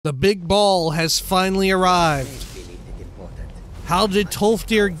The big ball has finally arrived. How did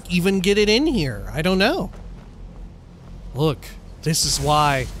Tolfdir even get it in here? I don't know. Look, this is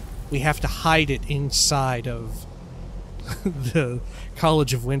why we have to hide it inside of the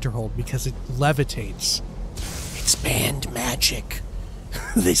College of Winterhold, because it levitates. It's banned magic.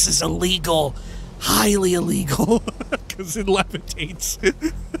 This is illegal. Highly illegal. Because it levitates.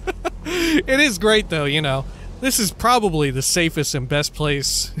 It is great though, you know. This is probably the safest and best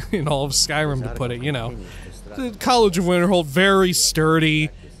place in all of Skyrim to put it, you know. The College of Winterhold, very sturdy,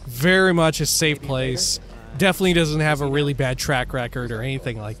 very much a safe place. Definitely doesn't have a really bad track record or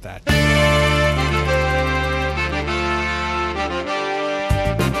anything like that.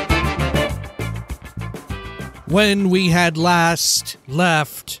 When we had last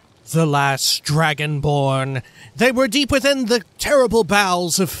left the last Dragonborn, they were deep within the terrible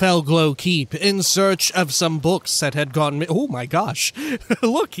bowels of Felglow Keep in search of some books that had gone... Oh my gosh.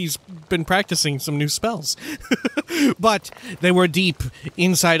 Look, he's been practicing some new spells. But they were deep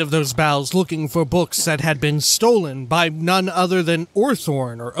inside of those bowels looking for books that had been stolen by none other than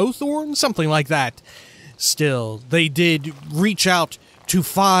Orthorn or Othorn, something like that. Still, they did reach out to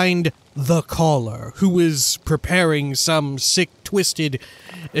find the Caller, who is preparing some sick, twisted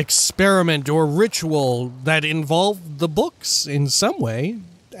experiment or ritual that involved the books in some way.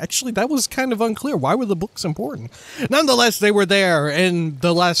 Actually, that was kind of unclear. Why were the books important? Nonetheless, they were there, and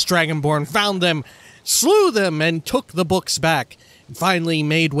the last Dragonborn found them, slew them, and took the books back, and finally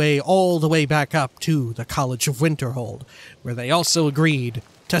made way all the way back up to the College of Winterhold, where they also agreed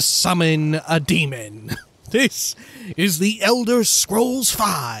to summon a demon. This is the Elder Scrolls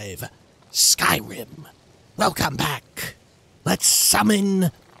V, Skyrim. Welcome back. Let's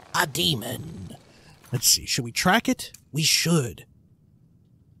summon a demon. Let's see, should we track it? We should.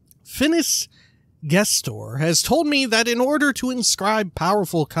 Phinis Gestor has told me that in order to inscribe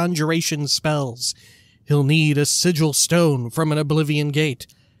powerful conjuration spells, he'll need a sigil stone from an Oblivion Gate.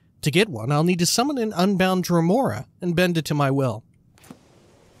 To get one, I'll need to summon an unbound Dremora and bend it to my will.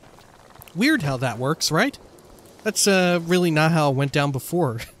 Weird how that works, right? That's really not how it went down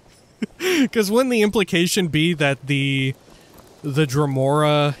before. Because wouldn't the implication be that the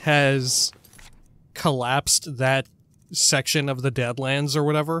Dremora has collapsed that section of the Deadlands or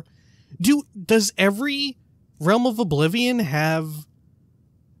whatever? Does every Realm of Oblivion have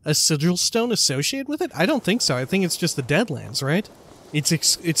a sigil stone associated with it? I don't think so. I think it's just the Deadlands, right? It's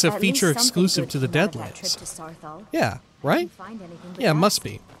a feature exclusive to the Deadlands. Yeah, right? Yeah, it must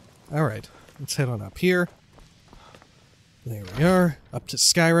be. Alright, let's head on up here. There we are, up to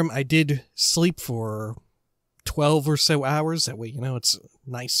Skyrim. I did sleep for 12 or so hours. That way, you know, it's a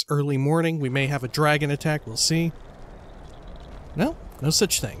nice early morning. We may have a dragon attack, we'll see. No, no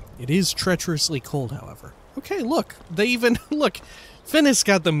such thing. It is treacherously cold, however. Okay, look, they even, look, Phinis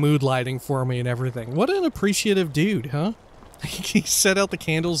got the mood lighting for me and everything. What an appreciative dude, huh? He set out the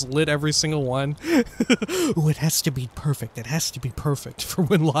candles, lit every single one. Oh, it has to be perfect. It has to be perfect for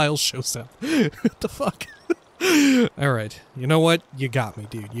when Lyle shows up. What the fuck? Alright, you know what? You got me,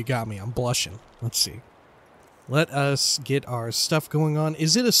 dude. You got me. I'm blushing. Let's see. Let us get our stuff going on.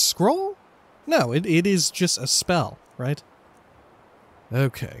 Is it a scroll? No, it is just a spell, right?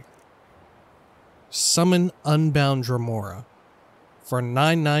 Okay. Summon Unbound Dremora for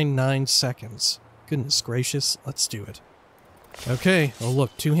 999 seconds. Goodness gracious, let's do it. Okay, oh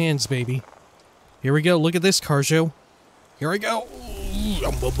look, 2 hands, baby. Here we go, look at this, Carjo. Here we go.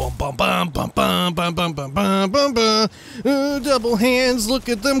 Double hands, look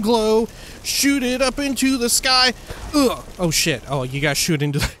at them glow. Shoot it up into the sky. Ugh. Oh shit. Oh, you gotta shoot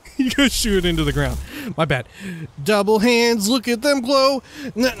into the you gotta shoot it into the ground. My bad. Double hands, look at them glow.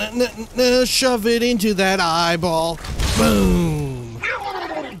 Shove it into that eyeball. Boom.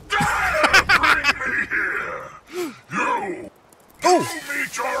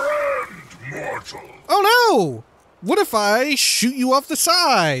 Meet your end, mortal. Oh no! What if I shoot you off the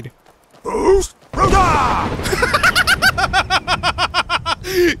side? Boost!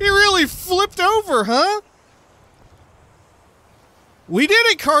 He really flipped over, huh? We did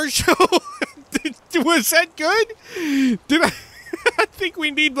it, Carjo! Was that good? Did I... I think we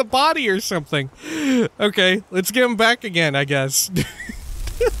need the body or something. Okay, let's get him back again, I guess.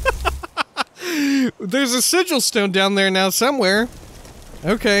 There's a sigil stone down there now somewhere.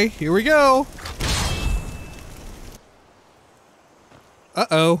 Okay, here we go.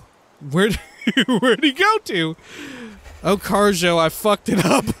 Uh-oh. Where'd he go to? Oh, Carjo, I fucked it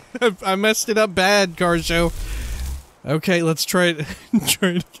up. I messed it up bad, Carjo. Okay, let's try it. Try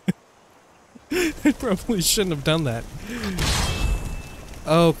it again. I probably shouldn't have done that.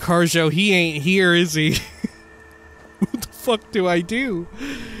 Oh, Carjo, he ain't here, is he? What the fuck do I do?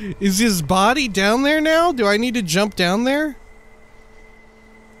 Is his body down there now? Do I need to jump down there?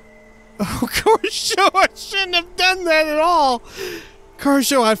 Oh, Carsho, I shouldn't have done that at all.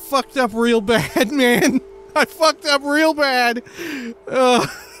 Carsho, I fucked up real bad, man. I fucked up real bad.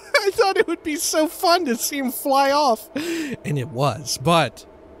 I thought it would be so fun to see him fly off. And it was, but...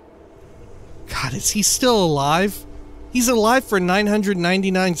 God, is he still alive? He's alive for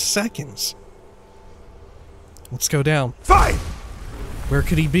 999 seconds. Let's go down. Fight! Where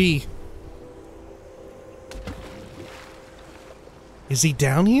could he be? Is he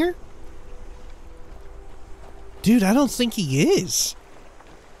down here? Dude, I don't think he is.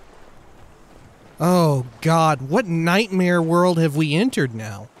 Oh, God, what nightmare world have we entered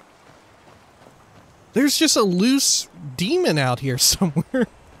now? There's just a loose demon out here somewhere.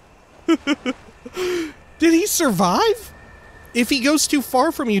 Did he survive? If he goes too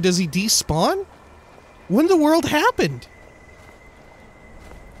far from you, does he despawn? When the world happened?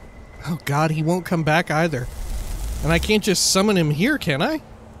 Oh, God, he won't come back either. And I can't just summon him here, can I?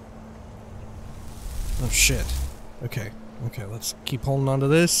 Oh, shit. Okay, okay, let's keep holding on to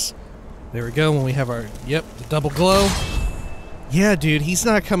this. There we go, when we have our, yep, the double glow. Yeah, dude, he's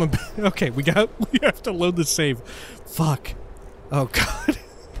not coming back. Okay, we have to load the save. Fuck. Oh, God.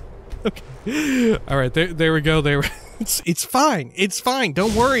 Okay. Alright, there we go, it's fine, it's fine,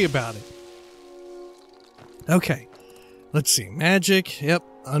 don't worry about it. Okay, let's see, magic, yep,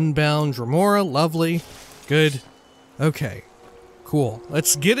 unbound Remora, lovely, good. Okay, cool.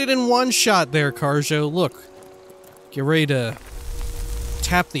 Let's get it in one shot there, Carjo, look. Get ready to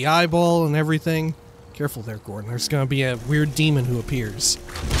tap the eyeball and everything. Careful there, Gordon. There's gonna be a weird demon who appears.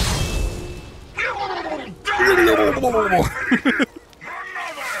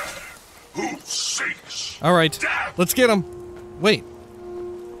 Alright, let's get him. Wait,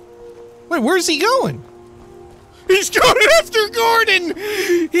 where's he going? He's going after Gordon!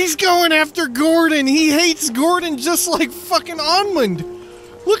 He's going after Gordon! He hates Gordon just like fucking Onmund!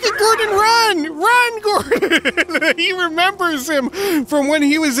 Look at Gordon run! Run, Gordon! He remembers him from when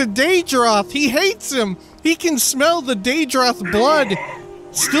he was a Daedroth. He hates him. He can smell the Daedroth blood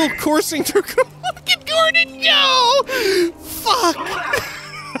still coursing through. Look at Gordon go! Fuck!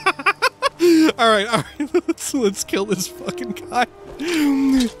 Alright, let's kill this fucking guy.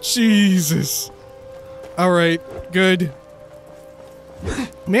 Jesus. Alright, good.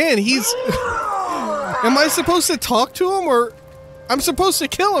 Man, he's... Am I supposed to talk to him, or... I'm supposed to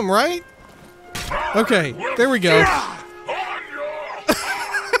kill him, right? Okay, there we go. Look,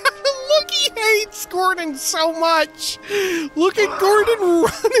 he hates Gordon so much. Look at Gordon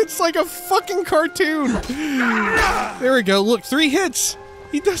run. It's like a fucking cartoon. There we go. Look, 3 hits.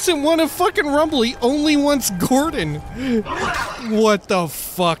 He doesn't want to fucking rumble. He only wants Gordon. What the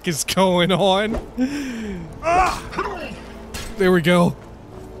fuck is going on? There we go.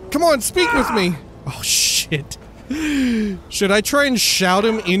 Come on, speak with me. Oh, shit. Should I try and shout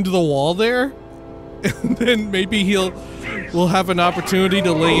him into the wall there? And then maybe we'll have an opportunity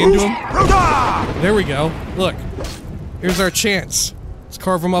to lay into him. There we go. Look. Here's our chance. Let's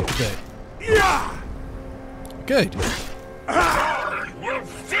carve him up a bit. Good.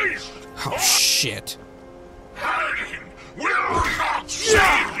 Oh, shit.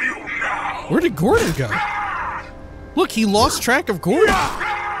 Where did Gordon go? Look, he lost track of Gordon.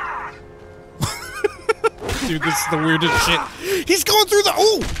 Dude, this is the weirdest shit. He's going through the...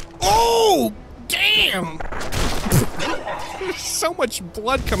 Oh, damn! There's so much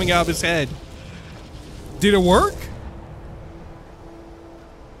blood coming out of his head. Did it work?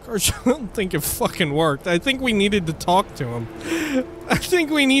 Gosh, I don't think it fucking worked. I think we needed to talk to him. I think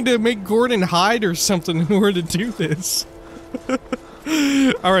we need to make Gordon hide or something in order to do this.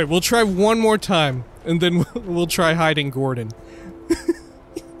 Alright, we'll try one more time, and then we'll try hiding Gordon.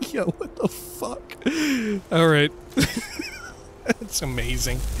 Yo, what the fuck? Alright. That's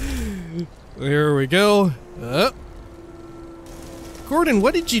amazing. There we go. Gordon,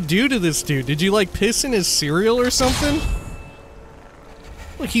 what did you do to this dude? Did you, like, piss in his cereal or something?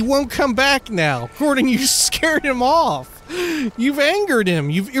 Look, he won't come back now. Gordon, you scared him off. You've angered him.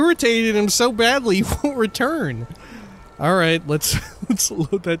 You've irritated him so badly he won't return. Alright, let's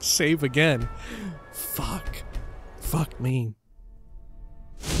load that save again. Fuck. Fuck me.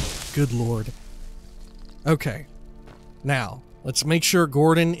 Good lord. Okay. Now, let's make sure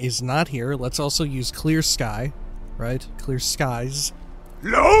Gordon is not here. Let's also use clear sky. Right? Clear skies.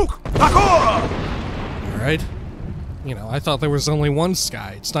 Alright. You know, I thought there was only one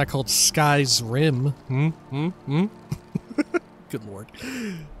sky. It's not called Sky's Rim. Good lord.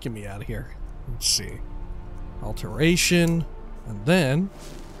 Get me out of here. Let's see. Alteration. And then...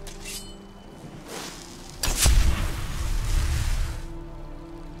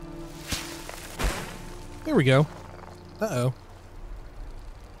 There we go. Uh-oh.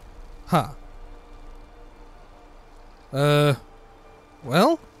 Huh.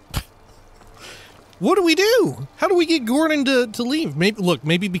 Well? What do we do? How do we get Gordon to leave?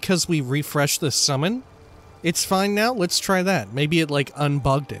 Maybe because we refreshed the summon, it's fine now? Let's try that. Maybe it, like,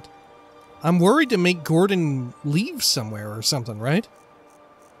 unbugged it. I'm worried to make Gordon leave somewhere or something, right?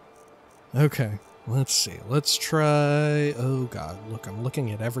 Okay, let's see. Let's try... Oh, God. Look, I'm looking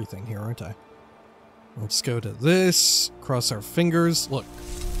at everything here, aren't I? Let's go to this. Cross our fingers. Look.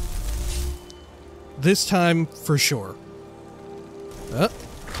 This time, for sure.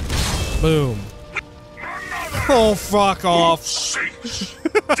 Boom. Oh, fuck off.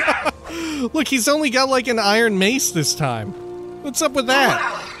 Look, he's only got, like, an iron mace this time. What's up with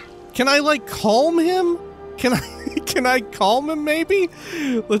that? Can I, like, calm him? Can I calm him, maybe?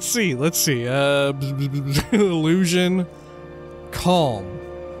 Let's see. Illusion. Calm.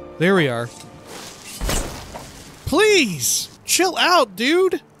 There we are. Please! Chill out,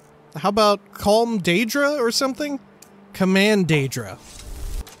 dude! How about calm Daedra or something? Command Daedra.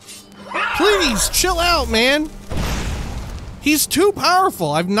 Please, chill out, man! He's too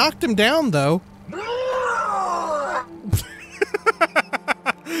powerful. I've knocked him down, though.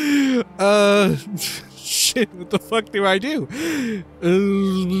 Shit, what the fuck do I do?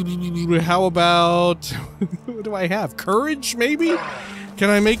 How about... What do I have? Courage, maybe? Can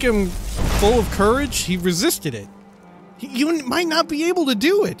I make him full of courage? He resisted it. You might not be able to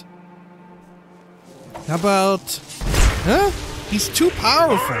do it. How about... Huh? He's too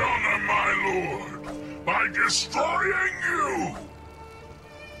powerful. I honor my lord by destroying you.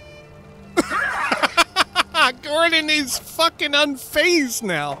 Gordon is fucking unfazed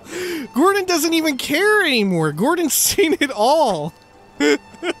now. Gordon doesn't even care anymore. Gordon's seen it all. What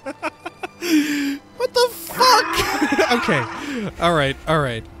the fuck? Okay.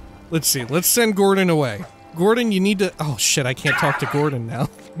 Alright. Let's see. Let's send Gordon away. Gordon, you need to... Oh shit, I can't talk to Gordon now.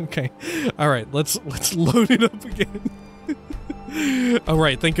 Okay. Alright, let's load it up again.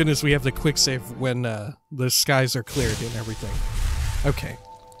 Alright, thank goodness we have the quick save when the skies are cleared and everything. Okay.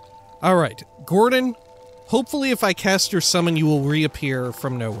 Alright, Gordon, hopefully if I cast your summon you will reappear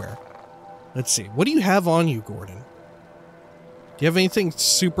from nowhere. Let's see, what do you have on you, Gordon? Do you have anything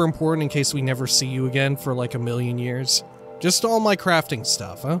super important in case we never see you again for like 1,000,000 years? Just all my crafting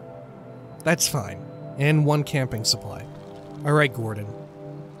stuff, huh? That's fine. And 1 camping supply. Alright, Gordon.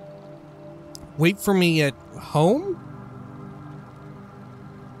 Wait for me at home?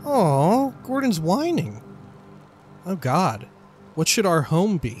 Aw, Gordon's whining. Oh god. What should our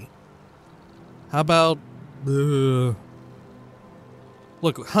home be? How about... Look,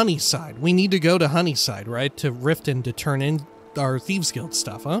 Honeyside. We need to go to Honeyside, right? To Riften to turn in our Thieves Guild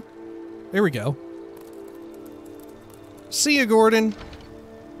stuff, huh? There we go. See ya, Gordon.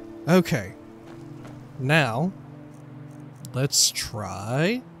 Okay. Now, let's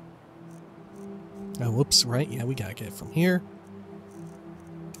try... Oh, whoops, right? Yeah, we gotta get it from here.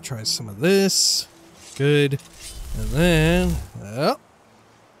 Try some of this. Good. And then, oh,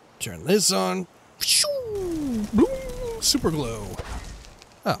 turn this on. Super glow.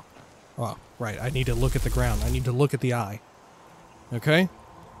 Oh. Oh, right. I need to look at the ground. I need to look at the eye. Okay.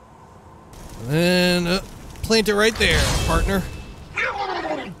 And then, plant it right there, partner.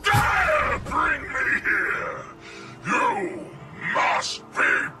 You dare bring me here! You must be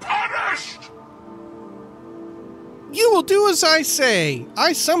punished! You will do as I say.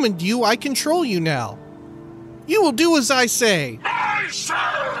 I summoned you. I control you now. You will do as I say. I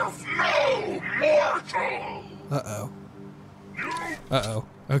serve no mortal! Uh-oh. Uh-oh.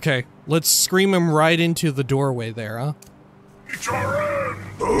 Okay, let's scream him right into the doorway there, huh? It's your end!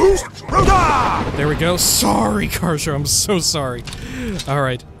 There we go. Sorry, Karsha, I'm so sorry.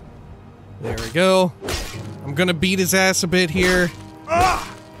 Alright. There we go. I'm gonna beat his ass a bit here.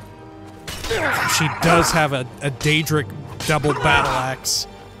 She does have a Daedric double battle axe.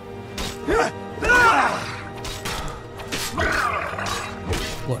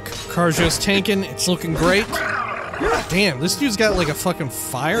 Look, Karja's tanking. It's looking great. Damn, this dude's got like a fucking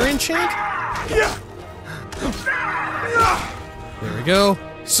fire enchant? There we go.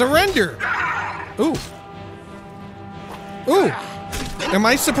 Surrender! Ooh. Ooh. Am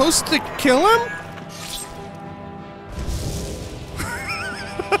I supposed to kill him?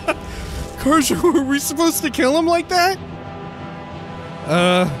 Karja, were we supposed to kill him like that?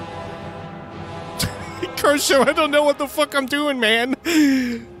 Karja, I don't know what the fuck I'm doing, man.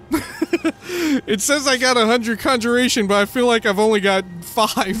 It says I got 100 conjuration, but I feel like I've only got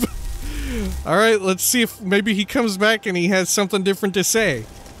 5. Alright, let's see if maybe he comes back and he has something different to say.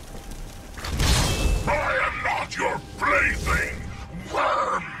 I am not your plaything,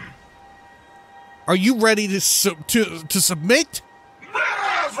 worm! Are you ready to submit?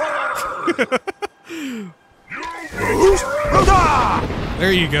 Never!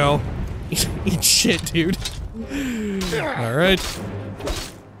 There you go. Eat shit, dude. Alright.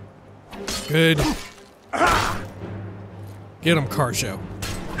 Good. Get him, Carsho.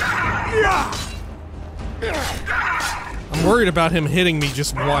 I'm worried about him hitting me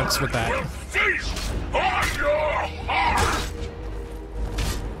just once with that. Feast on your heart!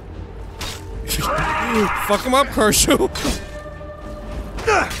 Fuck him up, Carsho.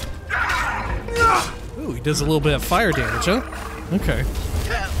 Ooh, he does a little bit of fire damage, huh? Okay.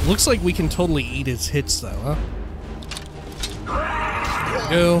 Looks like we can totally eat his hits, though, huh? There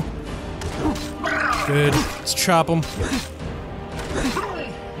we go. Good. Let's chop him.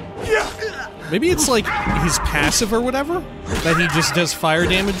 Maybe it's like his passive or whatever? That he just does fire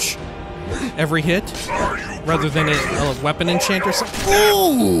damage every hit? Rather than a weapon enchant or something?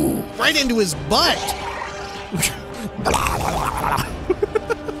 Ooh! Right into his butt!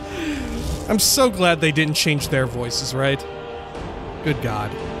 I'm so glad they didn't change their voices, right? Good God.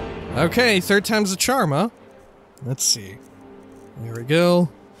 Okay, third time's a charm, huh? Let's see. There we go.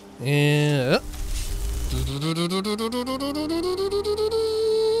 And...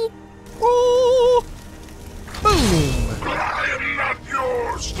 Oh! Boom! I am not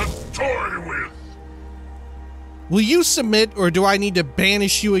yours to toy with. Will you submit, or do I need to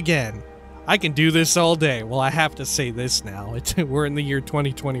banish you again? I can do this all day. Well, I have to say this now. We're in the year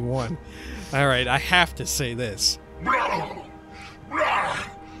 2021. Alright, I have to say this. No! No!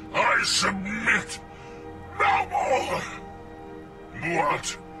 I submit! No more!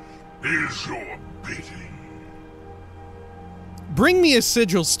 What is your bidding? Bring me a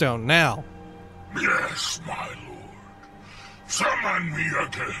sigil stone now. Yes, my lord. Summon me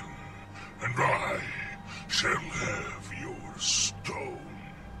again, and I shall have your stone.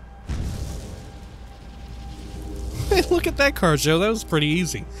 Hey, look at that car show. That was pretty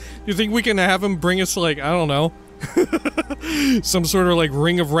easy. Do you think we can have him bring us, like, I don't know, some sort of, like,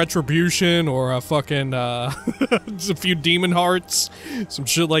 ring of retribution or a fucking, just a few demon hearts? Some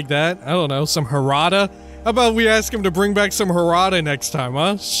shit like that? I don't know. Some Harada? How about we ask him to bring back some Harada next time,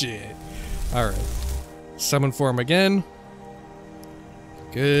 huh? Shit. Alright. Summon for him again.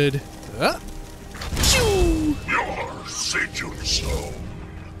 Good. Your sigil stone,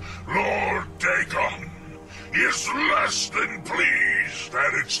 Lord Dagon, is less than pleased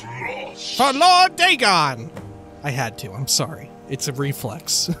at its loss. For Lord Dagon! I had to, I'm sorry. It's a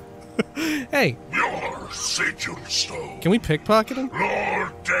reflex. Hey. Your sigil stone, Can we pickpocket him?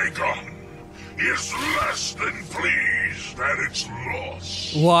 Lord Dagon, is less than pleased at its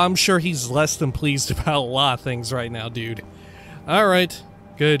loss. Well, I'm sure he's less than pleased about a lot of things right now, dude. Alright.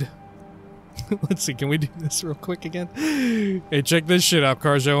 Good. Let's see, can we do this real quick again? Hey, check this shit out,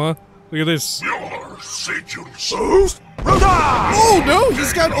 Carjo, huh? Look at this. Your sigil stone, Oh, no!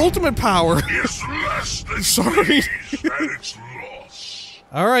 He's got ultimate power! is less than Sorry. pleased at its loss.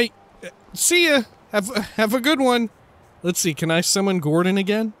 Alright. See ya! Have a good one! Let's see, can I summon Gordon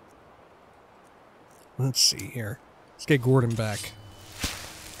again? Let's see here. Let's get Gordon back.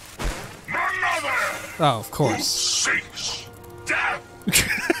 None other Oh, of who course. seeks death.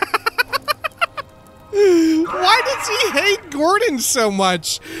 Why does he hate Gordon so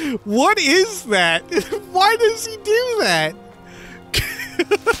much? What is that? Why does he do that?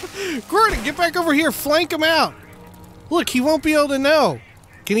 Gordon, get back over here. Flank him out. Look, he won't be able to know.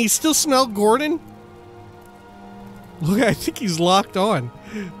 Can he still smell Gordon? Look, I think he's locked on.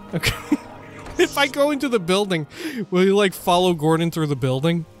 Okay. If I go into the building, will he, like, follow Gordon through the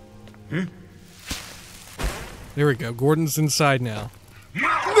building? There we go. Gordon's inside now.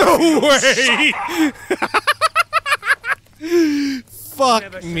 No way!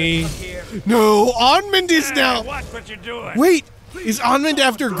 Fuck me. No, Onmund is now. Watch what you're doing. Wait, is Onmund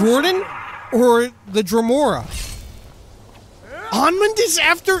after Gordon or the Dremora? Onmund is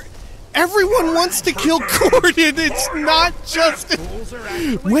after. Everyone wants to kill Gordon. It's not just. Fools are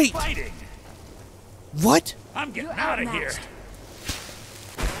actually Wait. fighting. What? I'm getting out of here.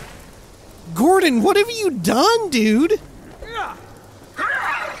 Gordon, what have you done, dude?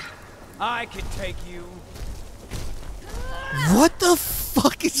 I can take you. What the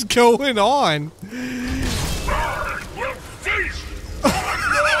fuck is going on? I will feast.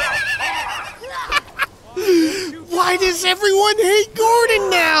 Why does everyone hate Gordon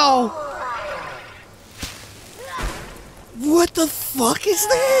now? What the fuck is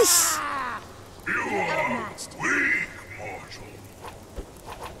this? You are weak, mortal.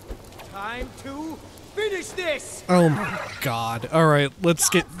 Time to finish this. Oh my god. Alright, let's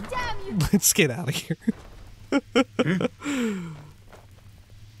get Damn you! out of here.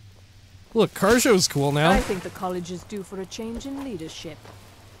 Look, Karjo's cool now. I think the college is due for a change in leadership.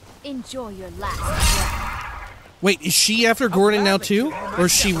 Enjoy your last breath. Wait, is she after Gordon now too? Or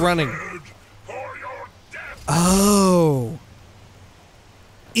is she running? Oh.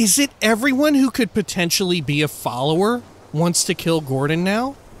 Is it everyone who could potentially be a follower wants to kill Gordon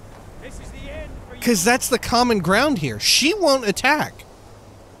now? This is the end for you. Because that's the common ground here. She won't attack.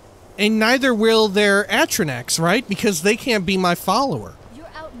 And neither will their Atronax, right? Because they can't be my follower. You're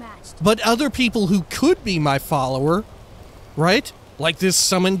outmatched. But other people who could be my follower, right? Like this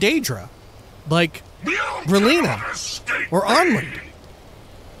summoned Daedra. Like Relina. Or Onmund.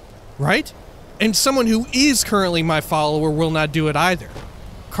 Right? And someone who is currently my follower will not do it either.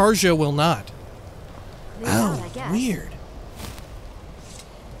 Karjo will not. I guess. Weird.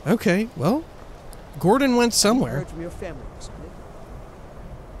 Okay, well, Gordon went somewhere. Heard from your family recently?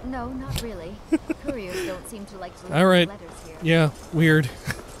 No, not really. Couriers don't seem to like to All right. letters here. Yeah, weird.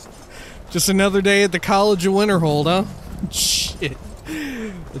 Just another day at the College of Winterhold, huh? Shit.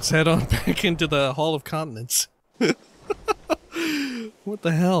 Let's head on back into the Hall of Continents. What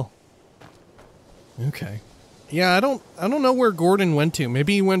the hell? Okay. Yeah, I don't know where Gordon went to.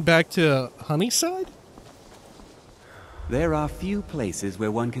 Maybe he went back to Honeyside? There are few places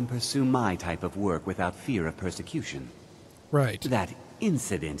where one can pursue my type of work without fear of persecution. Right. That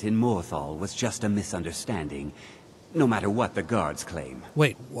incident in Morthal was just a misunderstanding, no matter what the guards claim.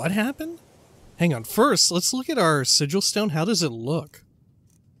 Wait, what happened? Hang on. First, let's look at our sigil stone. How does it look?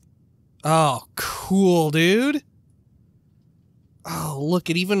 Oh, cool, dude. Oh, look,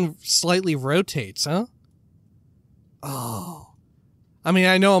 it even slightly rotates, huh? Oh. I mean,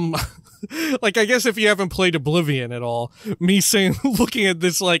 I know I'm... like, I guess if you haven't played Oblivion at all, me saying, looking at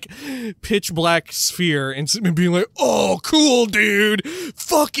this, like, pitch black sphere and being like, oh, cool, dude.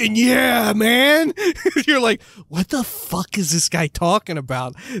 Fucking yeah, man. You're like, what the fuck is this guy talking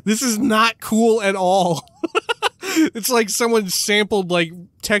about? This is not cool at all. It's like someone sampled, like,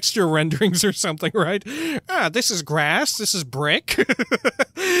 texture renderings or something, right? Ah, this is grass. This is brick.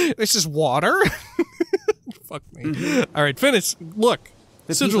 This is water. Fuck me. Mm-hmm. All right, Phinis, look.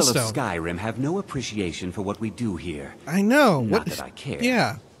 The Sigil people of stone. Skyrim have no appreciation for what we do here. I know. Not that I care.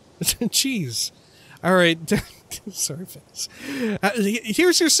 Yeah. Jeez. All right. Sorry, Phinis.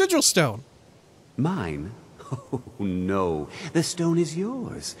 Here's your sigil stone. Mine? Oh, no. The stone is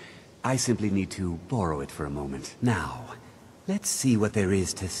yours. I simply need to borrow it for a moment. Now, let's see what there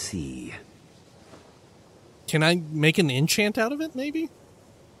is to see. Can I make an enchant out of it, maybe?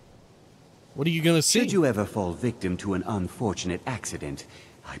 What are you gonna see? Should you ever fall victim to an unfortunate accident,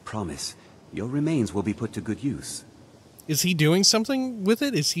 I promise, your remains will be put to good use. Is he doing something with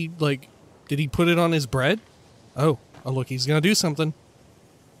it? Is he, like, did he put it on his bread? Oh, look, he's gonna do something.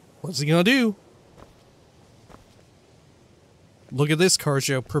 What's he gonna do? Look at this,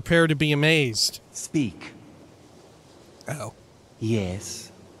 Karjo. Prepare to be amazed. Speak. Oh.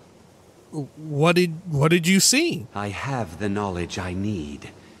 Yes. What did you see? I have the knowledge I need.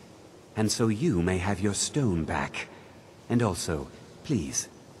 And so you may have your stone back. And also, please,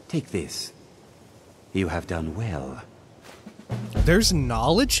 take this. You have done well. There's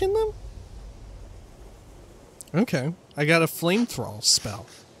knowledge in them? Okay. I got a flame thrall spell.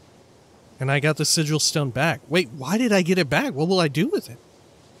 And I got the sigil stone back. Wait, why did I get it back? What will I do with it?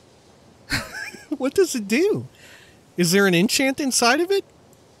 What does it do? Is there an enchant inside of it?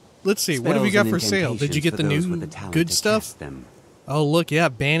 Let's see. What have you got for sale? Did you get the new good stuff? Oh, look, yeah.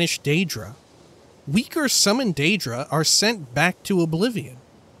 Banish Daedra. Weaker summoned Daedra are sent back to Oblivion.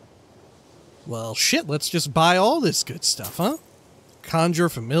 Well, shit, let's just buy all this good stuff, huh? Conjure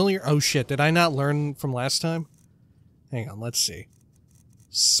familiar. Oh, shit, did I not learn from last time? Hang on, let's see.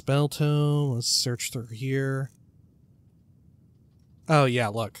 Spell tome. Let's search through here. Oh, yeah,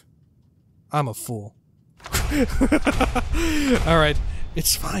 look. I'm a fool. Alright.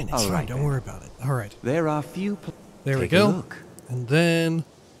 It's fine, it's fine. Don't worry about it. Alright. There are few... There we go. And then...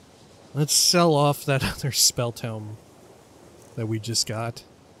 let's sell off that other spell tome that we just got.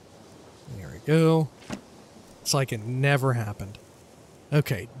 There we go. It's like it never happened.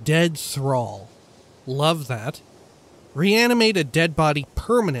 Okay, Dead Thrall. Love that. Reanimate a dead body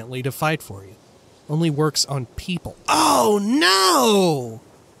permanently to fight for you. Only works on people. Oh, no!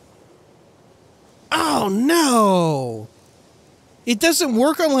 Oh, no! It doesn't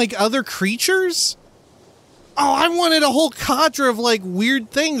work on, like, other creatures? Oh, I wanted a whole cadre of, like,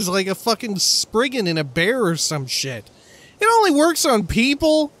 weird things, like a fucking Spriggan and a bear or some shit. It only works on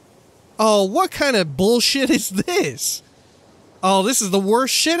people? Oh, what kind of bullshit is this? Oh, this is the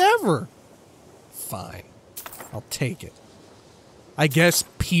worst shit ever. Fine. I'll take it. I guess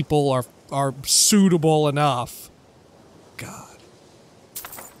people are suitable enough. God.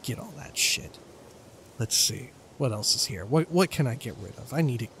 get all that shit. Let's see. What else is here? What can I get rid of? I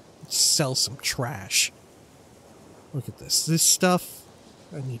need to sell some trash. Look at this. This stuff,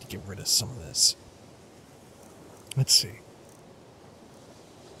 I need to get rid of some of this. Let's see.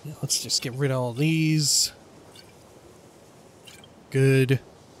 Yeah, let's just get rid of all these. Good.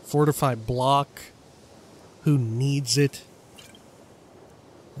 Fortified block. Who needs it?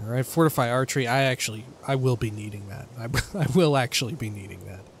 Alright, fortify archery. I will be needing that. I will actually be needing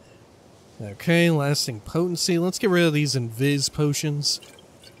that. Okay, lasting potency. Let's get rid of these invis potions.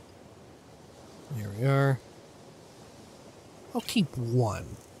 There we are. I'll keep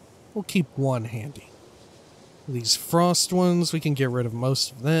one. We'll keep one handy. These frost ones, we can get rid of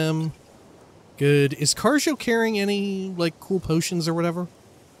most of them. Good. Is Karjo carrying any, like, cool potions or whatever?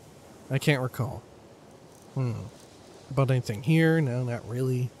 I can't recall. About anything here? No, not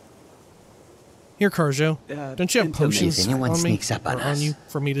really. Here, Karjo. Don't you have potions on me? Or on you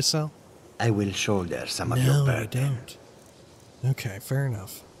for me to sell? I will shoulder some of your burden. No, I don't. Okay, fair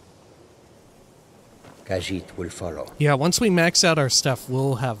enough. Khajiit will follow. Yeah, once we max out our stuff,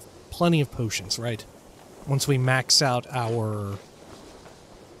 we'll have plenty of potions, right? Once we max out our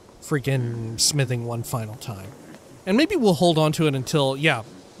freaking smithing one final time. And maybe we'll hold on to it until, yeah,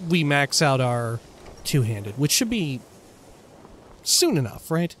 we max out our two-handed, which should be soon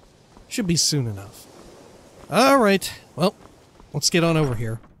enough, right? Should be soon enough. Alright, well, let's get on over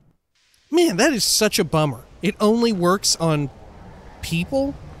here. Man, that is such a bummer. It only works on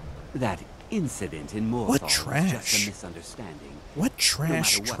people? That incident in Morthal What was trash? just a misunderstanding. What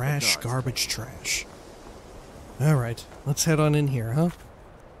trash, No matter what the trash, gods garbage trash. Alright, let's head on in here, huh?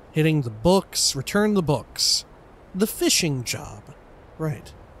 Hitting the books, return the books. The fishing job.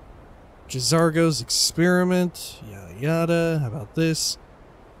 Right. Jazargo's experiment, yada yada. How about this?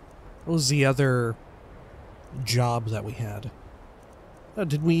 What was the other job that we had? Oh,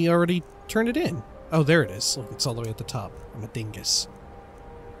 did we already turn it in? Oh, there it is. Look, it's all the way at the top. I'm a dingus.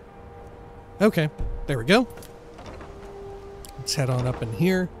 Okay, there we go. Let's head on up in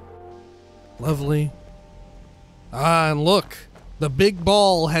here. Lovely. Ah, and look! The big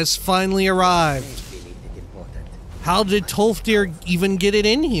ball has finally arrived. How did Tolfdir even get it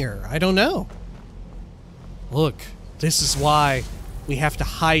in here? I don't know. Look, this is why we have to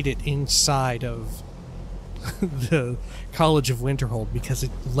hide it inside of the College of Winterhold, because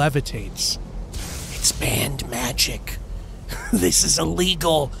it levitates. It's banned magic. This is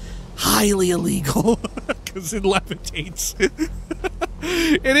illegal. Highly illegal. Because it levitates.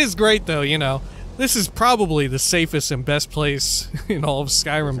 It is great, though, you know. This is probably the safest and best place in all of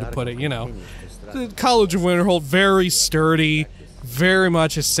Skyrim to put it, you know. The College of Winterhold, very sturdy, very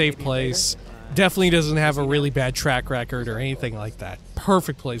much a safe place. Definitely doesn't have a really bad track record or anything like that.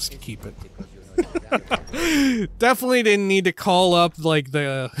 Perfect place to keep it. Definitely didn't need to call up, like,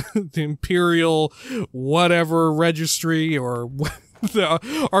 the Imperial whatever registry or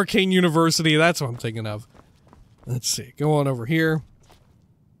the Arcane University. That's what I'm thinking of. Let's see. Go on over here.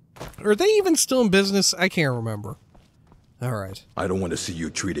 Are they even still in business? I can't remember. Alright. I don't want to see you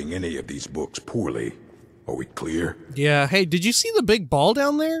treating any of these books poorly. Are we clear? Yeah, hey, did you see the big ball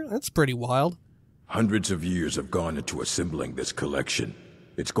down there? That's pretty wild. Hundreds of years have gone into assembling this collection.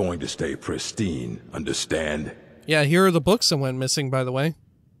 It's going to stay pristine, understand? Yeah, here are the books that went missing, by the way.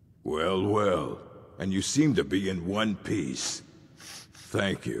 Well, well. And you seem to be in one piece.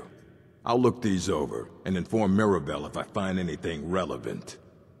 Thank you. I'll look these over and inform Mirabelle if I find anything relevant.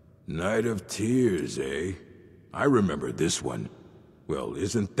 Night of Tears, eh? I remember this one. Well,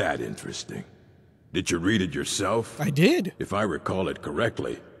 isn't that interesting? Did you read it yourself? I did. If I recall it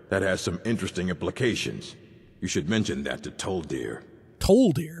correctly, that has some interesting implications. You should mention that to Tolfdir.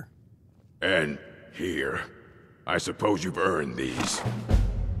 Tolfdir? And here. I suppose you've earned these.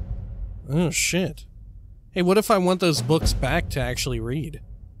 Oh, shit. Hey, what if I want those books back to actually read?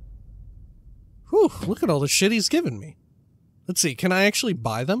 Whew, look at all the shit he's given me. Let's see, can I actually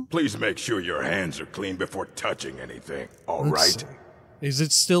buy them? Please make sure your hands are clean before touching anything, all right? Let's see. Is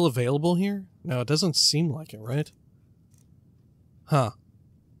it still available here? No, it doesn't seem like it, right? Huh.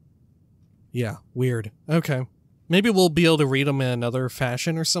 Yeah, weird. Okay. Maybe we'll be able to read them in another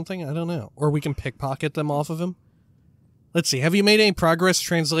fashion or something? I don't know. Or we can pickpocket them off of him? Let's see, have you made any progress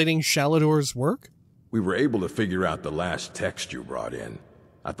translating Shalador's work? We were able to figure out the last text you brought in.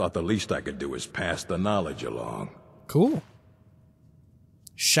 I thought the least I could do is pass the knowledge along. Cool.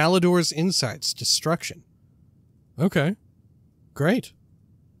 Shalador's Insights, Destruction. Okay. Great.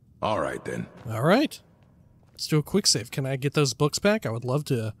 All right, then. All right. Let's do a quick save. Can I get those books back? I would love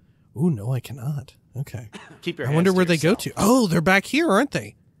to. Ooh, no, I cannot. Okay. Keep your I wonder hands where to they go yourself. to. Oh, they're back here, aren't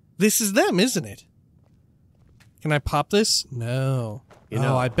they? This is them, isn't it? Can I pop this? No. You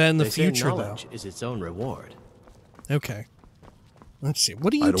know, I bet in the they say future, though. knowledge is its own reward. Okay. Let's see.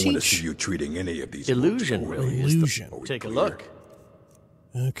 What do you I don't want to teach? see you treating any of these Illusion, books really. poorly. Illusion. Are we Take a clear? look.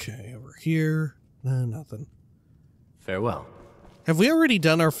 Okay, over here. No, nothing. Farewell. Have we already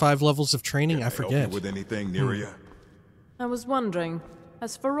done our 5 levels of training? Can I help you forget. with anything, Neria? I was wondering,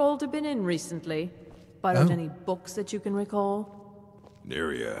 has Farolda been in recently? Borrowed any books that you can recall?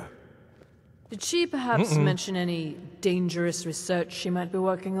 Neria. Did she perhaps mention any dangerous research she might be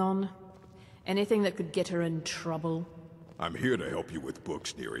working on? Anything that could get her in trouble? I'm here to help you with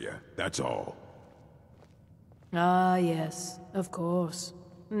books, Neria. That's all. Ah, yes, of course.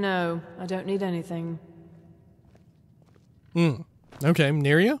 No, I don't need anything. Okay,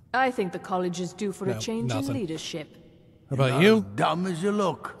 Neria? I think the college is due for No, a change nothing. in leadership. How about you? Dumb as you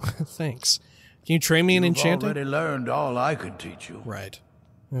look. Thanks. Can you train me in You've enchanting? already learned all I could teach you. Right.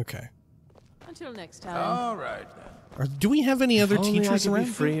 Okay. Until next time. All right, then. Do we have any other If only I teachers could around? be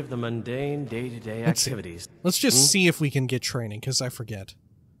free of the mundane day-to-day Let's see. activities. Let's just see if we can get training, because I forget.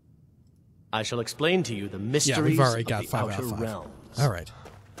 I shall explain to you the mysteries Yeah, we've already of got the 5 out outer of 5. realms. All right.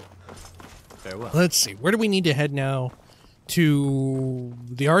 Farewell. Let's see. Where do we need to head now? To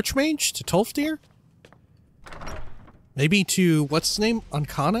the Archmage? To Tolfdir? Maybe to, what's his name?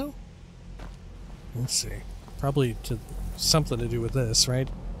 Ancano? Let's see. Probably to something to do with this, right?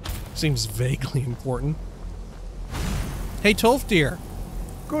 Seems vaguely important. Hey, Tolfdir.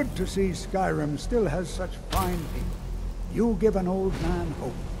 Good to see Skyrim still has such fine people. You give an old man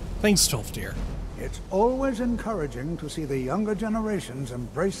hope. Thanks, Tolfdir. It's always encouraging to see the younger generations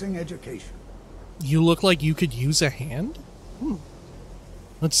embracing education. You look like you could use a hand?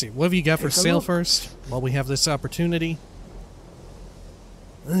 Let's see. What have you got for Take a sale look. first, while we have this opportunity?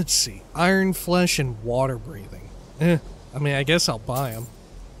 Let's see. Iron flesh and water breathing. I mean, I guess I'll buy them.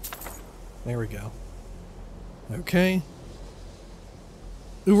 There we go. Okay.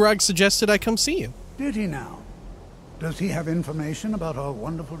 Urag suggested I come see you. Did he now? Does he have information about our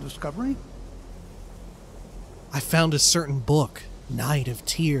wonderful discovery? I found a certain book, Night of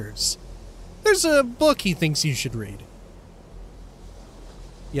Tears. There's a book he thinks you should read.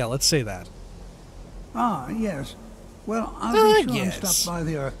 Yeah, let's say that. Ah, yes. Well, I'll be sure yes. and stop by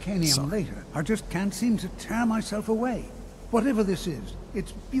the Arcanium Sorry. later. I just can't seem to tear myself away. Whatever this is,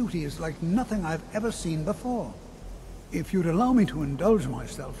 its beauty is like nothing I've ever seen before. If you'd allow me to indulge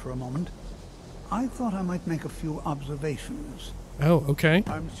myself for a moment, I thought I might make a few observations. Oh, okay.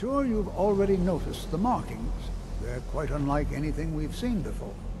 I'm sure you've already noticed the markings. They're quite unlike anything we've seen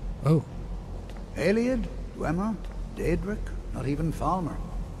before. Oh. Aliad, Dwemer, Daedric, not even Falmer.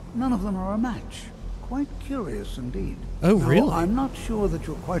 None of them are a match. Quite curious indeed. Oh, Now, really? I'm not sure that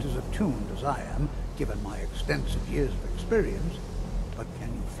you're quite as attuned as I am, given my extensive years of experience, but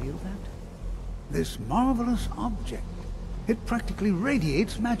can you feel that? This marvelous object, it practically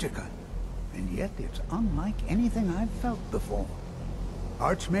radiates magicka, and yet it's unlike anything I've felt before.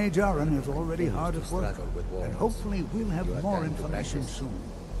 Archmage Aaron is already hard at work, and hopefully we'll have more information soon.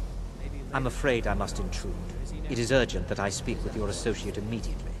 I'm afraid I must intrude. It is urgent that I speak with your associate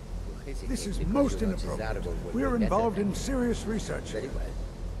immediately. This is most inappropriate. We're involved in serious research.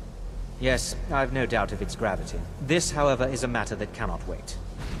 Yes, I've no doubt of its gravity. This, however, is a matter that cannot wait.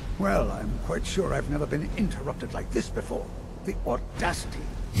 Well, I'm quite sure I've never been interrupted like this before. The audacity.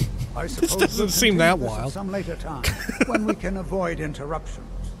 I suppose doesn't we'll seem continue that this at wild. some later time, when we can avoid interruptions.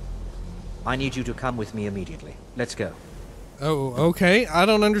 I need you to come with me immediately. Let's go. Oh, okay. I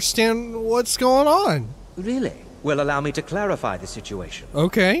don't understand what's going on. Really? Well, allow me to clarify the situation.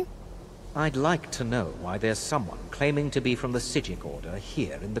 Okay. I'd like to know why there's someone claiming to be from the Psijic Order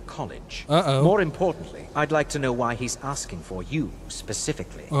here in the college. Uh-oh. More importantly, I'd like to know why he's asking for you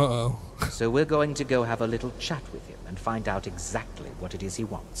specifically. Uh-oh. So we're going to go have a little chat with him and find out exactly what it is he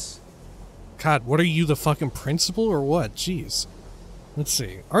wants. God, what are you, the fucking principal or what? Jeez. Let's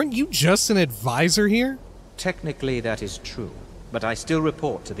see. Aren't you just an advisor here? Technically, that is true, but I still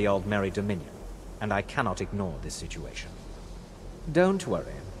report to the Aldmeri Dominion, and I cannot ignore this situation. Don't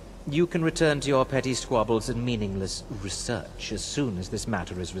worry. You can return to your petty squabbles and meaningless research as soon as this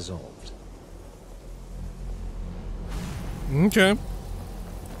matter is resolved. Okay.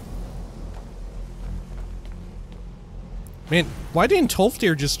 Man, why didn't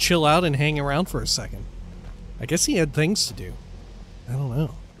Tolfdir just chill out and hang around for a second? I guess he had things to do. I don't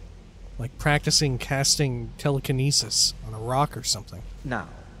know. Like practicing casting telekinesis on a rock or something. Now,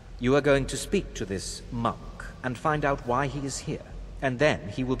 you are going to speak to this monk and find out why he is here, and then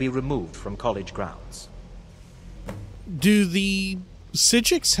he will be removed from college grounds. Do the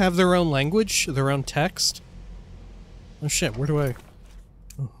Psijics have their own language, their own text? Oh shit, where do I...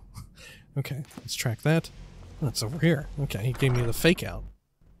 Oh. Okay, let's track that. That's over here. Okay, he gave me the fake out.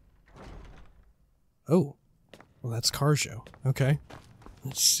 Oh. Well, that's Carjo. Okay.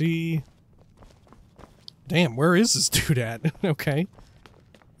 Let's see. Damn, where is this dude at? Okay.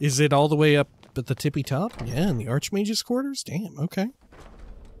 Is it all the way up at the tippy top? Yeah, in the Archmage's quarters? Damn, okay.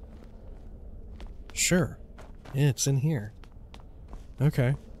 Sure. Yeah, it's in here.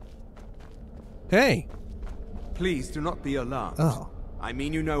 Okay. Hey! Please do not be alarmed. Oh. I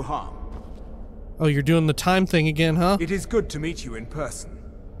mean you no harm. Oh, you're doing the time thing again, huh? It is good to meet you in person.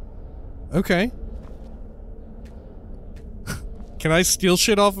 Okay. Can I steal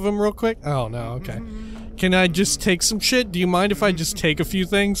shit off of him real quick? Oh, no, okay. Can I just take some shit? Do you mind if I just take a few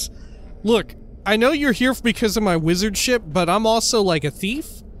things? Look, I know you're here because of my wizard ship, but I'm also like a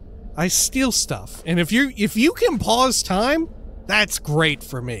thief. I steal stuff. And if you can pause time, that's great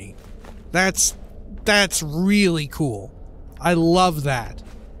for me. That's really cool. I love that.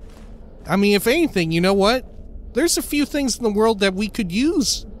 I mean, if anything, you know what? There's a few things in the world that we could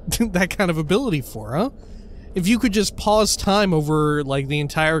use that kind of ability for, huh? If you could just pause time over, like, the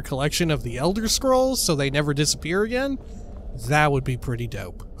entire collection of the Elder Scrolls so they never disappear again, that would be pretty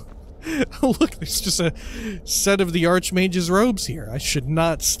dope. Oh, look, there's just a set of the Archmage's robes here. I should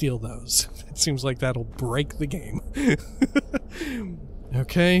not steal those. It seems like that'll break the game.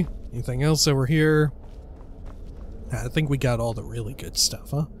 Okay, anything else over here? I think we got all the really good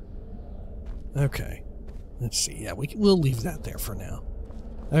stuff, huh? Okay, let's see. Yeah, we'll leave that there for now.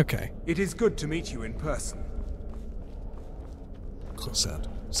 Okay. It is good to meet you in person. Close out,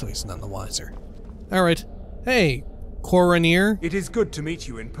 so he's none the wiser. Alright. Hey, Coroneer. It is good to meet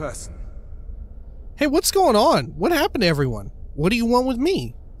you in person. Hey, what's going on? What happened to everyone? What do you want with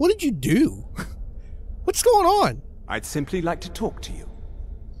me? What did you do? What's going on? I'd simply like to talk to you.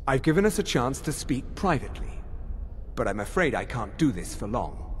 I've given us a chance to speak privately, but I'm afraid I can't do this for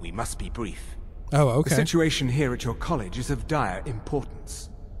long. We must be brief. Oh, okay. The situation here at your college is of dire importance,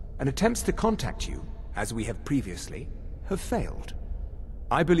 and attempts to contact you, as we have previously, have failed.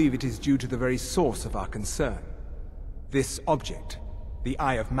 I believe it is due to the very source of our concern. This object, the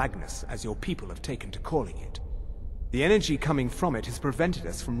Eye of Magnus, as your people have taken to calling it. The energy coming from it has prevented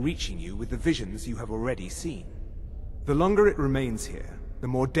us from reaching you with the visions you have already seen. The longer it remains here, the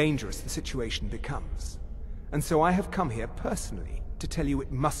more dangerous the situation becomes. And so I have come here personally to tell you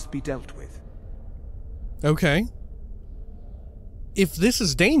it must be dealt with. Okay. If this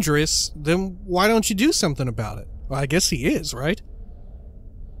is dangerous, then why don't you do something about it? Well, I guess he is, right?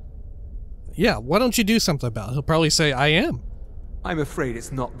 Yeah, why don't you do something about it? He'll probably say, I am. I'm afraid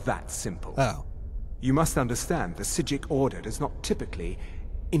it's not that simple. Oh. You must understand the Psijic Order does not typically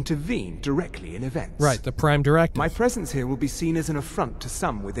intervene directly in events. Right, the Prime Directive. My presence here will be seen as an affront to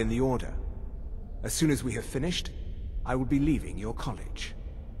some within the Order. As soon as we have finished, I will be leaving your college.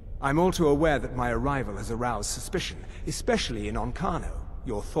 I'm all too aware that my arrival has aroused suspicion, especially in Onkano,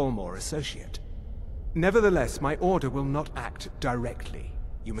 your Tholmor associate. Nevertheless, my Order will not act directly.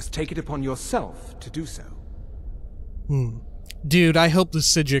 You must take it upon yourself to do so. Dude, I hope the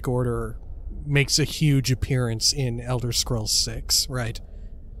Psijic Order makes a huge appearance in Elder Scrolls 6, right?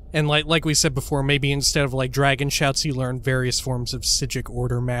 And like we said before, maybe instead of like dragon shouts, you learn various forms of Psijic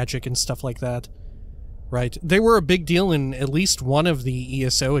Order magic and stuff like that. Right? They were a big deal in at least one of the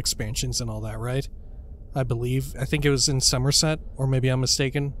ESO expansions and all that, right? I believe. I think it was in Somerset, or maybe I'm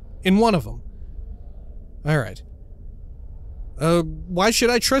mistaken. In one of them. Alright. Why should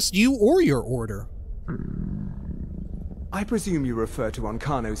I trust you or your Order? I presume you refer to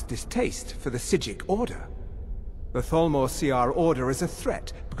Onkano's distaste for the Psijic Order. The Tholmor see our Order as a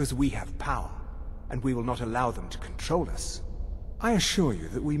threat because we have power, and we will not allow them to control us. I assure you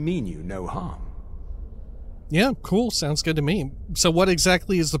that we mean you no harm. Yeah, cool. Sounds good to me. So what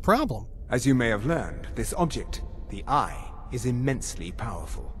exactly is the problem? As you may have learned, this object, the Eye, is immensely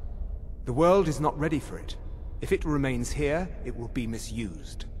powerful. The world is not ready for it. If it remains here, it will be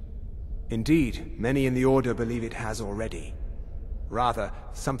misused. Indeed, many in the Order believe it has already. Rather,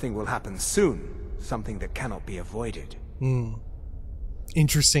 something will happen soon, something that cannot be avoided.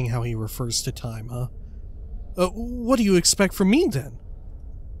 Interesting how he refers to time, huh? What do you expect from me, then?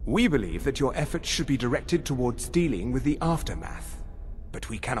 We believe that your efforts should be directed towards dealing with the aftermath, but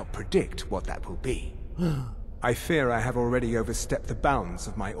we cannot predict what that will be. I fear I have already overstepped the bounds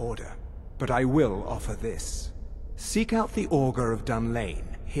of my Order, but I will offer this. Seek out the Augur of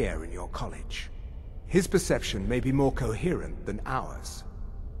Dunlane here in your college. His perception may be more coherent than ours.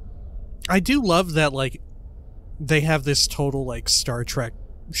 I do love that, like, they have this total, like, Star Trek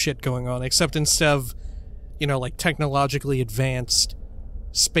shit going on, except instead of, you know, like, technologically advanced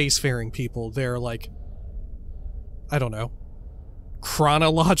spacefaring people, they're, like, I don't know,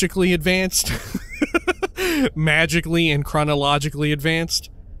 chronologically advanced? magically and chronologically advanced.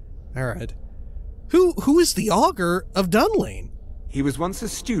 Alright. Who is the Augur of Dunlane? He was once a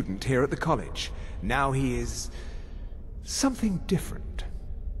student here at the college. Now he is something different.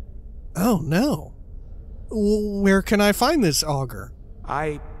 Oh no. Where can I find this Augur?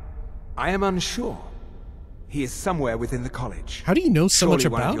 I am unsure. He is somewhere within the college. How do you know so much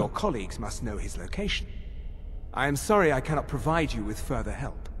Surely about one of him? your colleagues must know his location. I am sorry I cannot provide you with further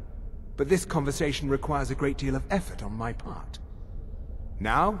help, but this conversation requires a great deal of effort on my part.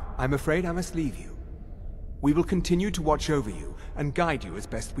 Now, I'm afraid I must leave you. We will continue to watch over you and guide you as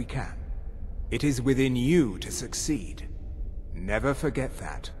best we can. It is within you to succeed. Never forget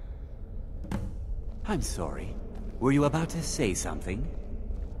that. I'm sorry. Were you about to say something?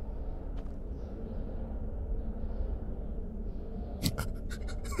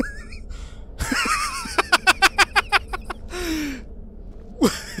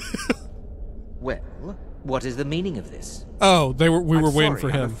 Well, what is the meaning of this? Oh, we were waiting for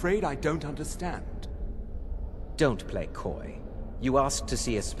him. I'm afraid I don't understand. Don't play coy. You asked to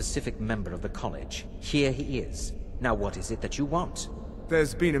see a specific member of the college. Here he is. Now what is it that you want?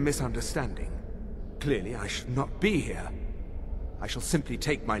 There's been a misunderstanding. Clearly, I should not be here. I shall simply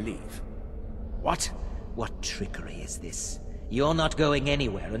take my leave. What? What trickery is this? You're not going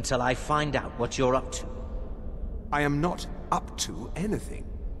anywhere until I find out what you're up to. I am not up to anything.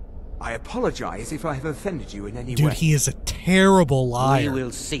 I apologize if I have offended you in any way. Dude, he is a terrible liar. We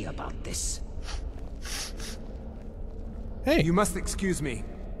will see about this. Hey. You must excuse me.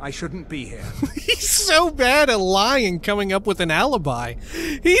 I shouldn't be here. He's so bad at lying, coming up with an alibi.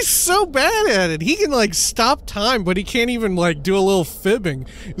 He's so bad at it. He can, like, stop time, but he can't even, like, do a little fibbing.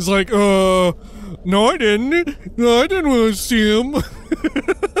 He's like, no, I didn't. No, I didn't want to see him.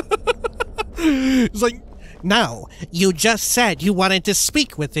 He's like, no, you just said you wanted to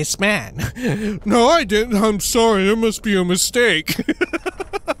speak with this man. No, I didn't. I'm sorry. There must be a mistake.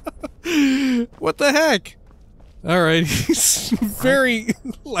 What the heck? Alright, he's very,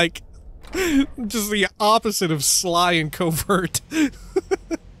 like, just the opposite of sly and covert.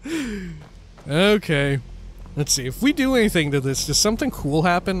 Okay. Let's see, if we do anything to this, does something cool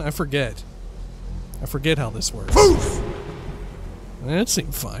happen? I forget. I forget how this works. That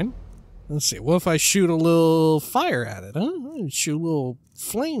seemed fine. Let's see, what if I shoot a little fire at it, huh? Shoot little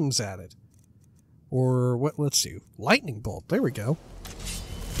flames at it. Or, what? Let's see, lightning bolt, there we go.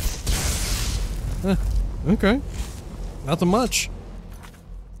 Okay. Nothing much.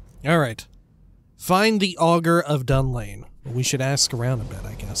 Alright. Find the Augur of Dunlane. We should ask around a bit,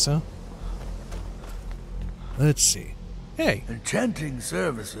 I guess, huh? Let's see. Hey. Enchanting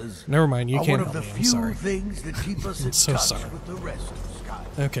services. Never mind, you can't help help me. me, I'm sorry. Things that keep us in so touch sorry. with the rest of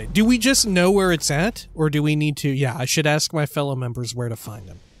Skyrim. Okay, do we just know where it's at? Or do we need to... Yeah, I should ask my fellow members where to find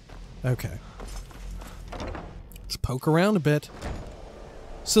him. Okay. Let's poke around a bit.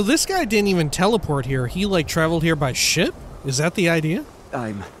 So this guy didn't even teleport here. He, like, traveled here by ship? Is that the idea?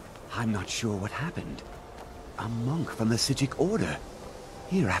 I'm not sure what happened. A monk from the Sijic Order.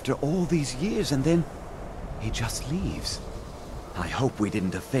 Here after all these years, and then he just leaves. I hope we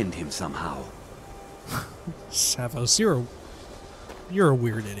didn't offend him somehow. Savos, you're a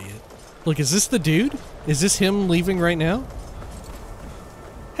weird idiot. Look, is this the dude? Is this him leaving right now?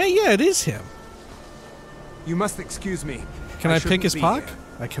 Hey, yeah, it is him. You must excuse me. Can I pick his pock?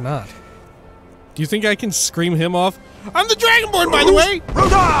 I cannot. Do you think I can scream him off? I'm the Dragonborn, by the way!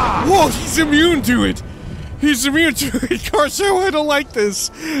 Whoa, he's immune to it! He's immune to it, Carso, I don't like this.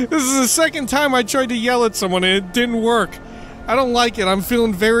 This is the second time I tried to yell at someone and it didn't work. I don't like it. I'm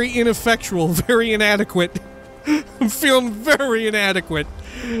feeling very ineffectual, very inadequate. I'm feeling very inadequate.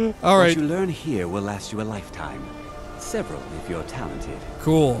 All right. What you learn here will last you a lifetime. Several, if you're talented.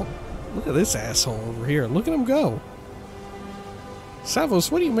 Cool. Look at this asshole over here. Look at him go.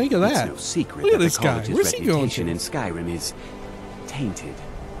 Savos, what do you make of that? It's no secret Look at that this the guy. college's Where's he going reputation to? in Skyrim is tainted.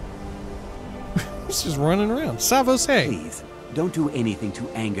 He's just running around. Savos, hey. Please, don't do anything to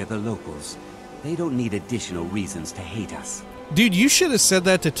anger the locals. They don't need additional reasons to hate us. Dude, you should have said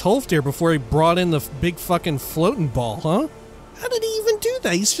that to Tolfdir before he brought in the big fucking floating ball, huh? How did he even do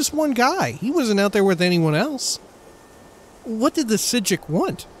that? He's just one guy. He wasn't out there with anyone else. What did the Sijic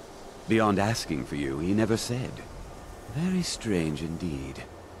want? Beyond asking for you, he never said. Very strange indeed.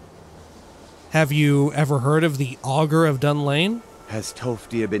 Have you ever heard of the Augur of Dunlane? Has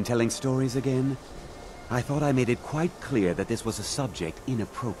Tolfdir been telling stories again? I thought I made it quite clear that this was a subject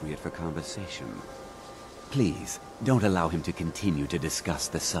inappropriate for conversation. Please, don't allow him to continue to discuss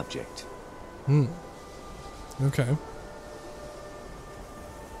the subject. Okay.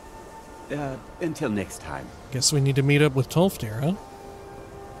 Until next time. Guess we need to meet up with Tolfdir,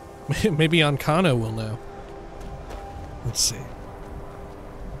 huh? Maybe Ankano will know. Let's see.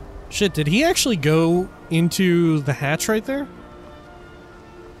 Shit, did he actually go into the hatch right there?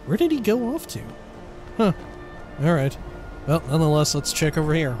 Where did he go off to? Huh. Alright. Well, nonetheless, let's check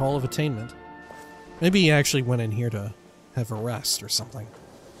over here. Hall of Attainment. Maybe he actually went in here to have a rest or something.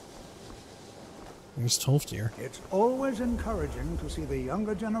 There's Tolfdir. It's always encouraging to see the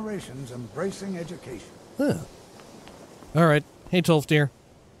younger generations embracing education. Huh. Alright. Hey, Tolfdir.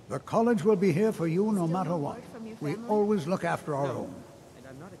 The college will be here for you no matter what. We always look after our own.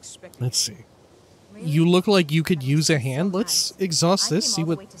 Let's see. You look like you could use a hand. Let's exhaust this, see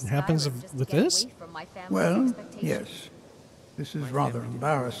what happens with this. Well, yes. This is rather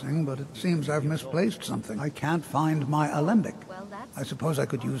embarrassing, but it seems I've misplaced something. I can't find my alembic. I suppose I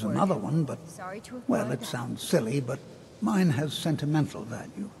could use another one, but... Well, it sounds silly, but mine has sentimental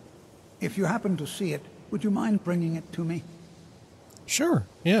value. If you happen to see it, would you mind bringing it to me? Sure,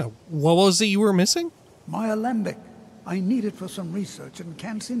 yeah. What was it you were missing? My alembic. I need it for some research and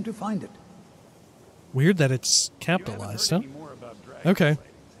can't seem to find it. Weird that it's capitalized, huh? Okay.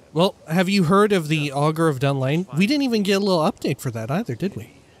 Well, have you heard of the Augur of Dunlane? We didn't even get a little update for that either, did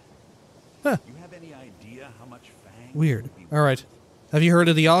we? Huh. Weird. Alright. Have you heard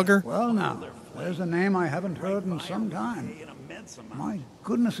of the Augur? Well now, there's a name I haven't heard in some time. My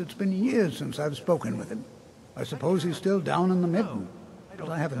goodness, it's been years since I've spoken with him. I suppose he's still down in the Midden, but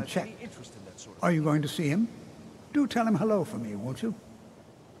I haven't checked. Are you going to see him? Do tell him hello for me, won't you?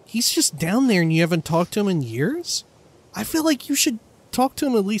 He's just down there and you haven't talked to him in years? I feel like you should talk to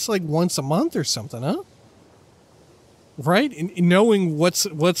him at least like once a month or something, huh? Right? And knowing what's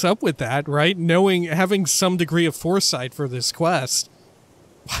up with that, right? Having some degree of foresight for this quest.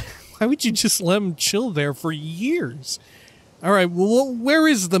 Why would you just let him chill there for years? Alright, well, where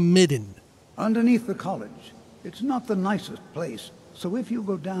is the Midden? Underneath the college. It's not the nicest place, so if you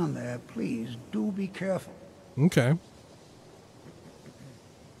go down there, please do be careful. Okay.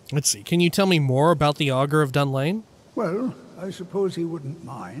 Let's see, can you tell me more about the Augur of Dunlane? Well, I suppose he wouldn't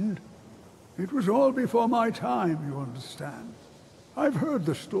mind. It was all before my time, you understand. I've heard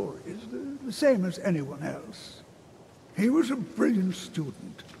the stories, the same as anyone else. He was a brilliant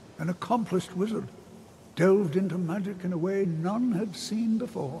student, an accomplished wizard, delved into magic in a way none had seen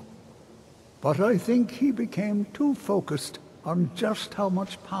before. But I think he became too focused on just how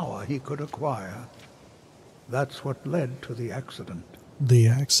much power he could acquire. That's what led to the accident. The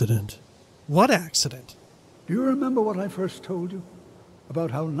accident? What accident? Do you remember what I first told you? About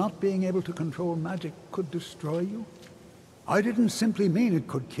how not being able to control magic could destroy you? I didn't simply mean it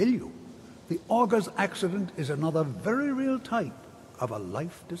could kill you. The Augur's accident is another very real type of a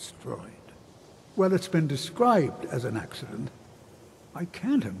life destroyed. Well, it's been described as an accident. I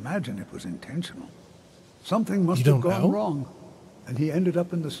can't imagine it was intentional. Something must have gone wrong, and he ended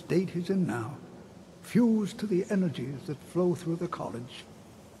up in the state he's in now, fused to the energies that flow through the college.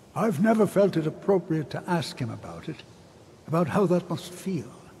 I've never felt it appropriate to ask him about it, about how that must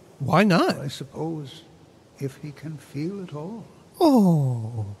feel. Why not? I suppose, if he can feel it all.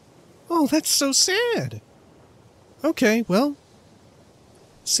 Oh, that's so sad. Okay, well,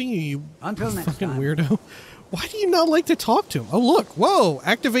 see you Until next fucking time. weirdo. Why do you not like to talk to him? Oh, look. Whoa.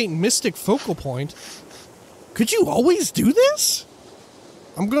 Activate Mystic Focal Point. Could you always do this?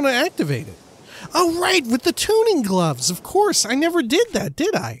 I'm going to activate it. Oh, right. With the tuning gloves. Of course. I never did that,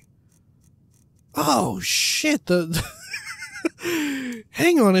 did I? Oh, shit.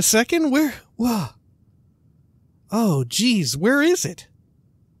 Hang on a second. Where? Whoa. Oh, geez. Where is it?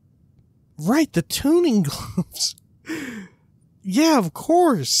 Right. The tuning gloves. Yeah, of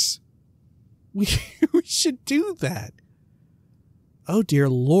course. We should do that. Oh, dear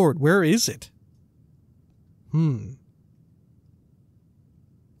Lord, where is it?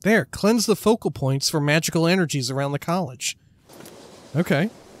 There, cleanse the focal points for magical energies around the college. Okay.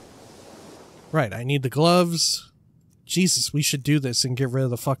 Right, I need the gloves. Jesus, we should do this and get rid of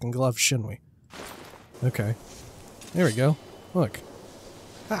the fucking gloves, shouldn't we? Okay. There we go. Look.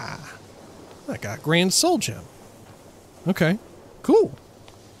 Ah. I got Grand Soul Gem. Okay. Cool.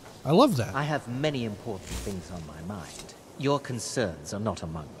 I love that. I have many important things on my mind. Your concerns are not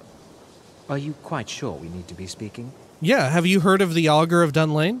among them. Are you quite sure we need to be speaking? Yeah, have you heard of the Augur of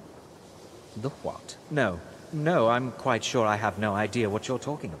Dunlane? The what? No, I'm quite sure I have no idea what you're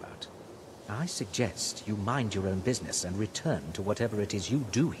talking about. I suggest you mind your own business and return to whatever it is you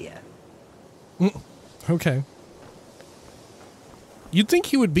do here. Okay. You'd think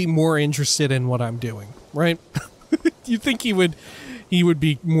he would be more interested in what I'm doing, right? You'd think he would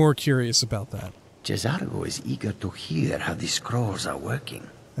be more curious about that. Jezargo is eager to hear how the scrolls are working.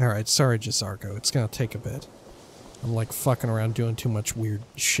 Alright, sorry, Jezargo. It's gonna take a bit. I'm like fucking around doing too much weird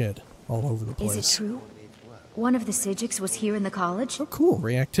shit all over the place. Is it true? One of the Psijics was here in the college? Oh, cool.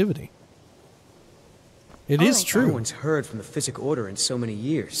 Reactivity. It Oh, is true. No one's heard from the Physic Order in so many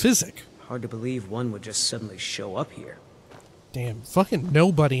years. Physic? Hard to believe one would just suddenly show up here. Damn, fucking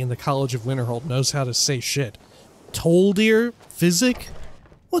nobody in the College of Winterhold knows how to say shit. Tolfdir? Physic?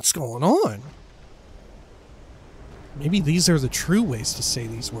 What's going on? Maybe these are the true ways to say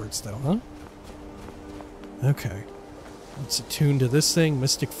these words, though, huh? Okay. Let's attune to this thing.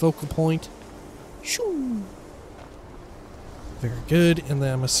 Mystic Focal Point. Shoo! Very good. And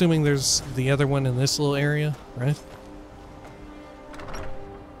then I'm assuming there's the other one in this little area, right?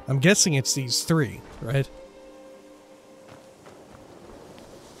 I'm guessing it's these three, right?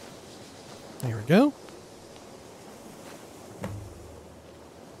 There we go.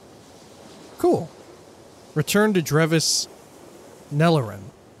 Cool. Return to Drevis Nellerin.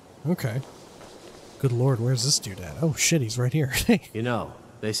 Okay. Good lord, where's this dude at? Oh shit, he's right here. You know,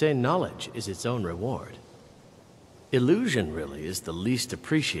 they say knowledge is its own reward. Illusion, really, is the least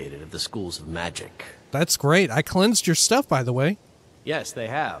appreciated of the schools of magic. That's great. I cleansed your stuff, by the way. Yes, they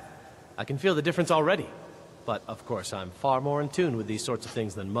have. I can feel the difference already. But, of course, I'm far more in tune with these sorts of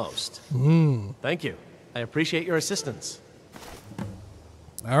things than most. Thank you. I appreciate your assistance.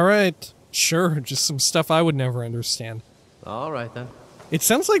 Alright. Sure, just some stuff I would never understand. Alright, then. It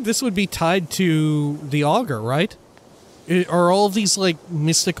sounds like this would be tied to the augur, right? Are all of these, like,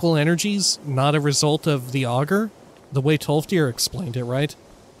 mystical energies not a result of the augur? The way Tolfdir explained it, right?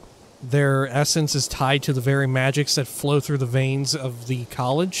 Their essence is tied to the very magics that flow through the veins of the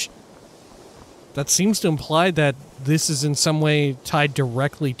college? That seems to imply that this is in some way tied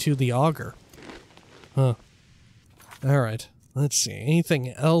directly to the augur. Huh. Alright, let's see. Anything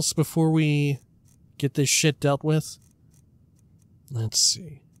else before we get this shit dealt with? Let's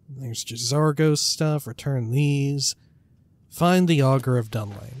see. There's J'zargo stuff. Return these. Find the Augur of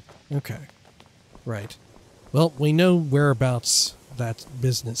Dunlane. Okay. Right. Well, we know whereabouts that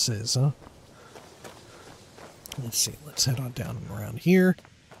business is, huh? Let's see. Let's head on down and around here.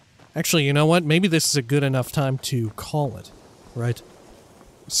 Actually, you know what? Maybe this is a good enough time to call it, right?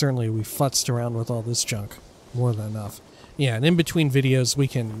 Certainly we futzed around with all this junk. More than enough. Yeah, and in between videos we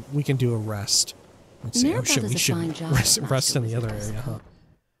can do a rest. Let's see. Oh shit, we should rest in the other area, huh?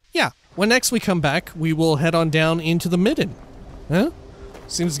 Yeah, when next we come back, we will head on down into the Midden. Huh?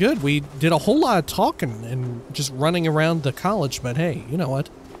 Seems good. We did a whole lot of talking and just running around the college, but hey, you know what?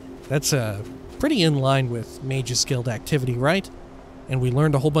 That's pretty in line with Mage's Guild activity, right? And we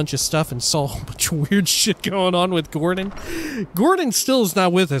learned a whole bunch of stuff and saw a whole bunch of weird shit going on with Gordon. Gordon still is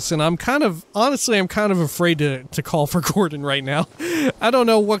not with us, and I'm kind of, honestly, I'm kind of afraid to call for Gordon right now. I don't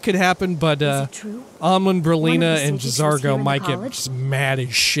know what could happen, but Amon, Berlina, and J'zargo might get just mad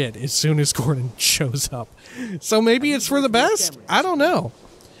as shit as soon as Gordon shows up. So maybe it's for the best? I don't know.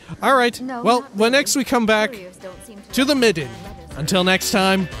 Alright, well, when next we come back to the Midden. Until next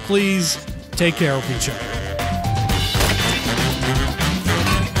time, please take care of each other.